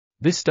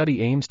This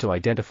study aims to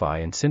identify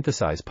and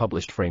synthesize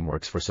published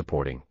frameworks for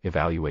supporting,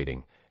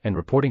 evaluating, and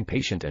reporting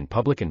patient and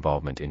public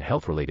involvement in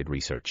health-related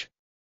research.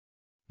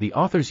 The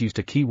authors used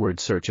a keyword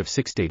search of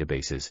 6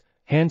 databases,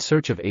 hand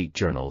search of 8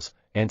 journals,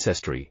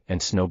 Ancestry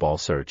and Snowball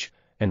search,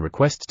 and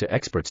requests to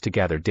experts to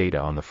gather data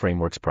on the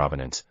framework's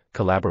provenance,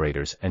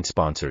 collaborators and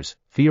sponsors,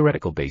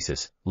 theoretical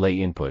basis, lay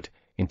input,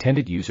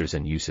 intended users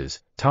and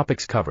uses,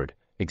 topics covered,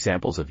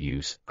 examples of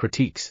use,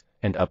 critiques,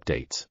 and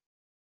updates.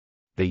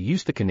 They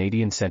used the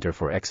Canadian Centre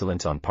for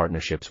Excellence on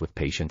Partnerships with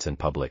Patients and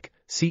Public,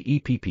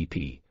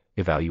 CEPPP,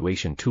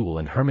 evaluation tool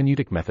and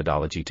hermeneutic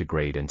methodology to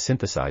grade and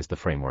synthesize the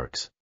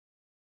frameworks.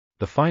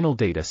 The final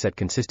data set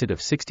consisted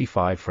of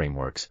 65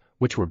 frameworks,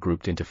 which were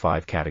grouped into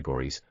 5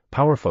 categories: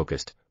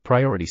 power-focused,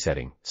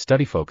 priority-setting,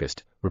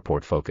 study-focused,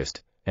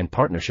 report-focused, and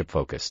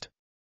partnership-focused.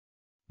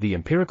 The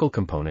empirical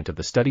component of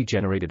the study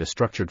generated a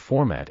structured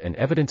format and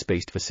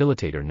evidence-based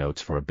facilitator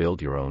notes for a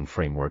build-your-own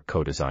framework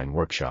co-design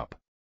workshop.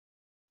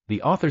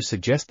 The authors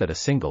suggest that a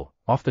single,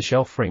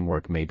 off-the-shelf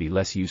framework may be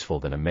less useful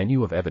than a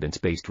menu of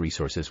evidence-based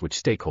resources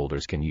which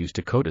stakeholders can use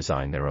to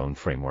co-design their own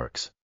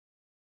frameworks.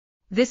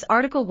 This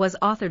article was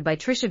authored by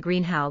Trisha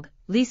Greenhalgh,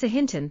 Lisa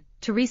Hinton,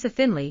 Teresa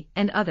Finlay,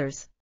 and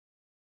others.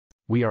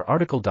 We are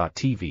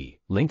RTCLTV,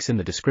 links in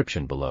the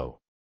description below.